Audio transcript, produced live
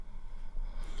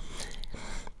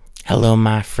Hello,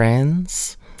 my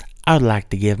friends. I would like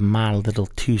to give my little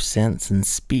 2 cents in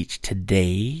speech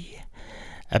today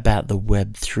about the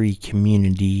Web3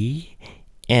 community,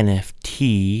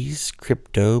 NFTs,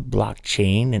 crypto,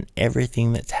 blockchain, and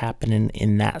everything that's happening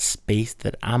in that space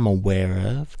that I'm aware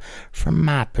of from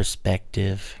my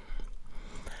perspective.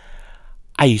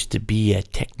 I used to be a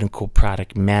technical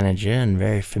product manager and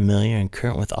very familiar and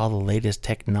current with all the latest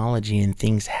technology and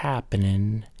things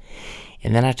happening.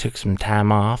 And then I took some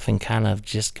time off and kind of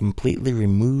just completely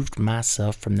removed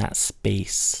myself from that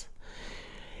space.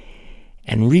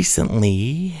 And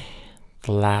recently,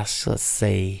 the last, let's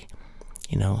say,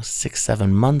 6-7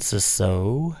 months or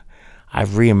so, I've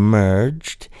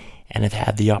reemerged and have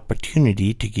had the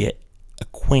opportunity to get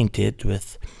acquainted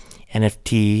with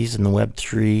NFTs and the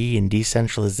Web3 and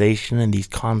decentralization and these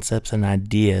concepts and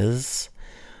ideas.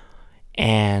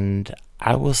 And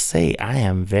I will say I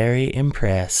am very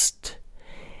impressed.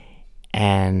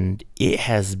 And it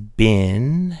has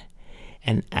been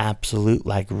an absolute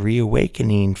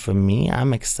reawakening for me.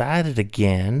 I'm excited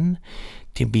again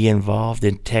to be involved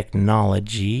in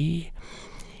technology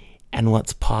and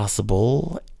what's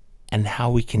possible and how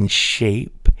we can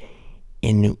shape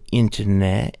a new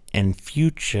internet and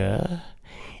future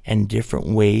and different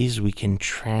ways we can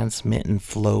transmit and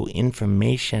flow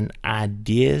information,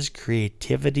 ideas,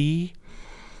 creativity,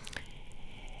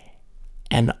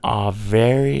 and our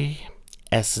very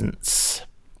essence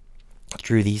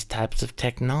through these types of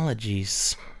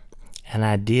technologies and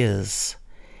ideas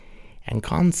and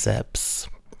concepts.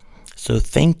 So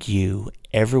thank you,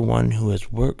 everyone who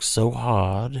has worked so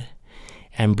hard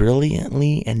and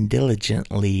brilliantly and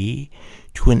diligently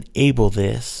to enable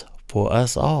this for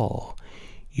us all.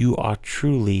 You are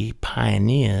truly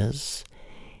pioneers,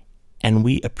 and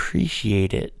we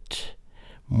appreciate it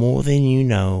more than you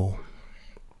know.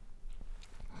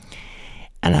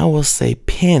 And I will say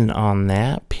pin on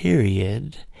that,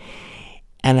 period.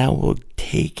 And I will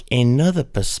take another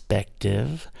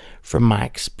perspective from my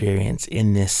experience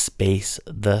in this space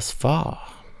thus far.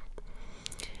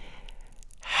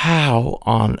 How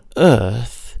on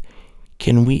earth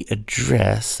can we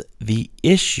address the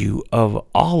issue of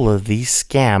all of these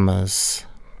scammers?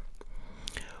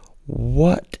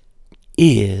 What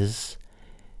is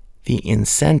the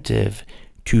incentive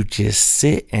to just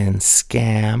sit and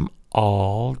scam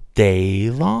all day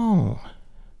long?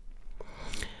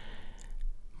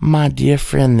 My dear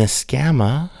friend, the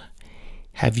scammer,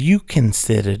 have you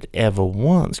considered ever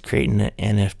once creating an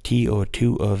NFT or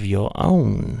two of your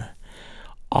own?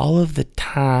 All of the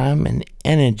time and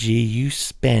energy you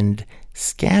spend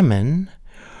scamming,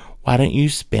 why don't you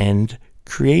spend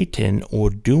creating or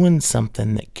doing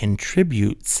something that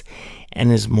contributes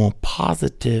and is more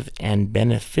positive and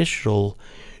beneficial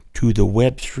to the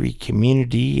Web3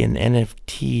 community and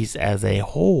NFTs as a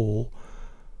whole?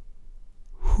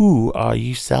 Who are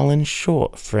you selling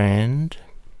short, friend?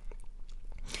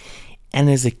 And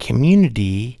as a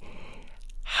community,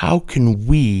 how can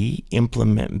we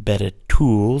implement better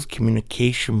tools,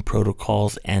 communication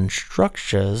protocols, and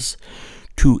structures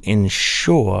to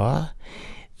ensure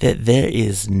that there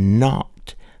is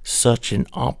not such an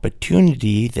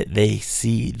opportunity that they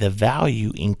see the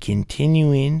value in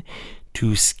continuing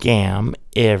to scam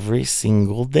every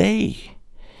single day?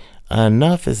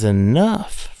 Enough is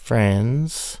enough,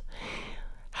 friends.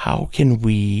 How can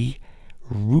we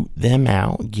root them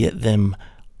out, get them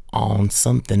on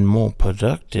something more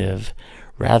productive,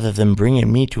 rather than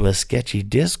bringing me to a sketchy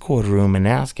Discord room and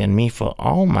asking me for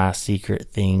all my secret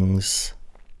things?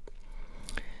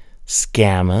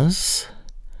 Scammers,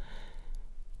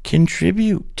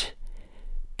 contribute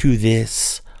to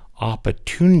this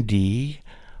opportunity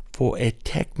for a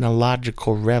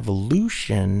technological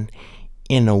revolution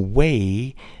in a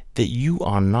way that you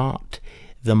are not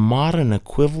the modern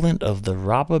equivalent of the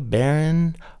robber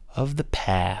baron of the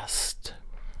past.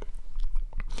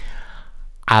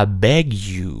 I beg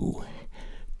you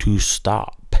to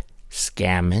stop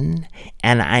scamming,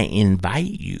 and I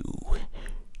invite you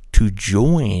to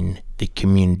join the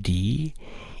community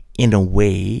in a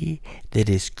way that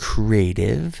is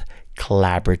creative,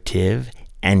 collaborative,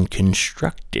 and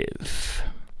constructive.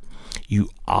 You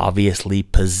obviously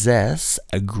possess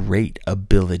a great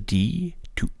ability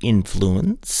to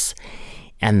influence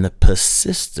and the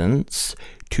persistence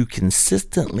to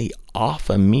consistently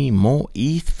offer me more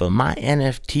ETH for my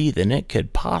NFT than it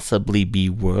could possibly be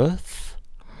worth.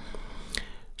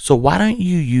 So why don't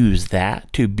you use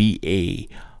that to be a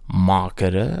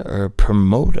marketer or a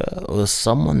promoter or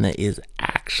someone that is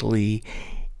actually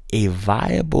a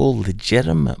viable,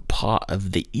 legitimate part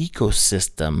of the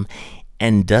ecosystem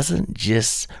and doesn't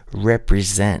just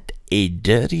represent a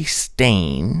dirty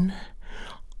stain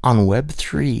on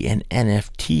Web3 and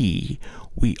NFT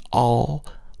we all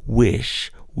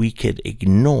wish we could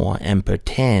ignore and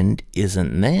pretend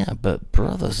isn't there. But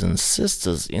brothers and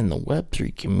sisters in the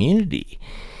Web3 community,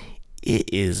 it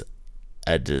is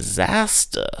a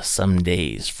disaster some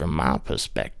days from my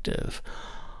perspective.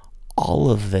 All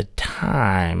of the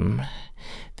time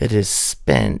that is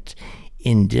spent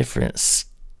in different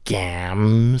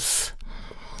scams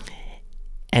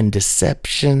and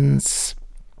deceptions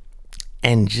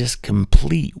and just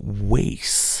complete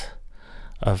waste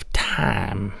of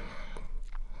time.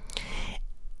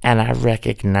 And I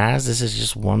recognize this is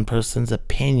just one person's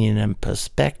opinion and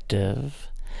perspective,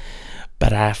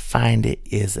 but I find it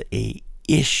is a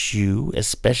issue,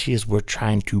 especially as we're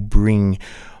trying to bring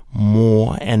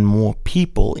more and more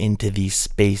people into these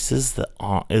spaces that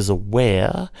is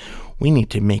aware. We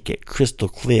need to make it crystal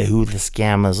clear who the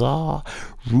scammers are,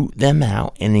 root them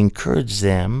out, and encourage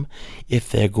them,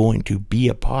 if they're going to be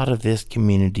a part of this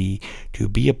community, to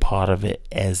be a part of it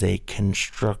as a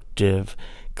constructive,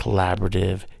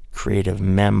 collaborative, creative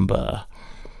member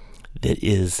that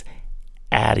is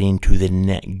adding to the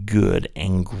net good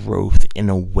and growth in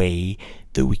a way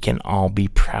that we can all be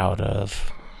proud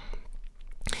of.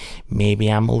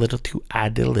 Maybe I'm a little too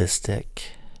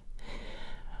idealistic,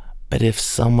 but if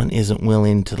someone isn't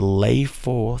willing to lay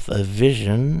forth a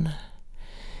vision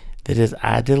that is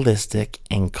idealistic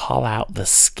and call out the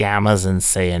scammers and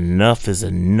say enough is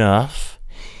enough,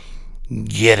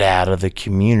 get out of the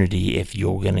community if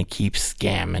you're going to keep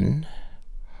scamming,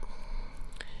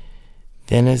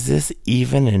 then is this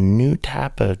even a new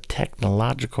type of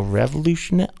technological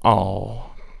revolution at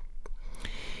all?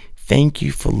 Thank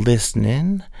you for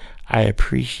listening. I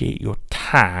appreciate your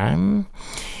time.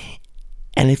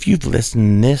 And if you've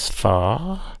listened this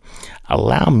far,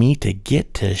 allow me to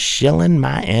get to shilling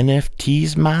my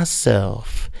NFTs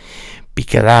myself,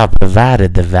 because I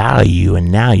provided the value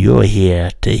and now you're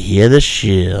here to hear the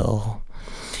shill.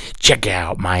 Check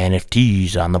out my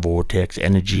NFTs on the Vortex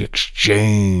Energy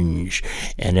Exchange.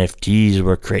 NFTs,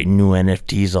 we're creating new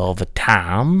NFTs all the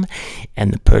time,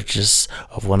 and the purchase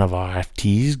of one of our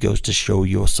NFTs goes to show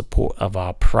your support of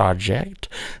our project,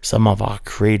 some of our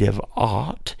creative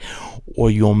art, or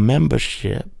your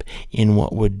membership in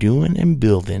what we're doing and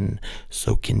building.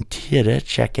 So consider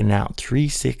checking out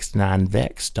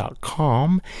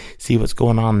 369vex.com, see what's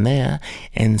going on there,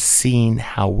 and seeing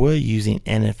how we're using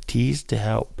NFTs to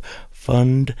help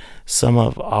fund some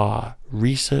of our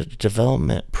research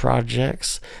development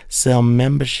projects, sell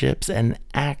memberships and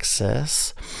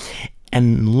access,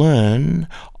 and learn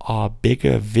our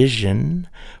bigger vision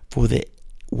for the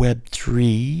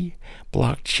Web3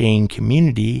 blockchain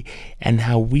community and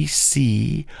how we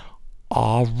see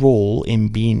our role in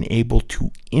being able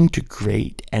to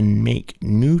integrate and make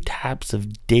new types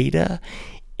of data,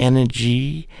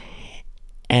 energy,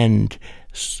 and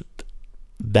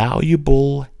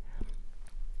valuable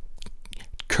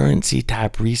currency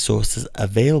type resources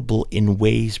available in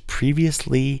ways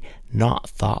previously not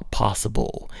thought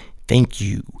possible. Thank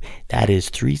you. That is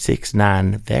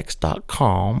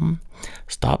 369vex.com.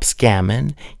 Stop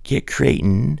scamming, get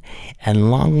creating, and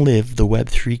long live the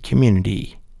Web3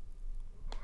 community.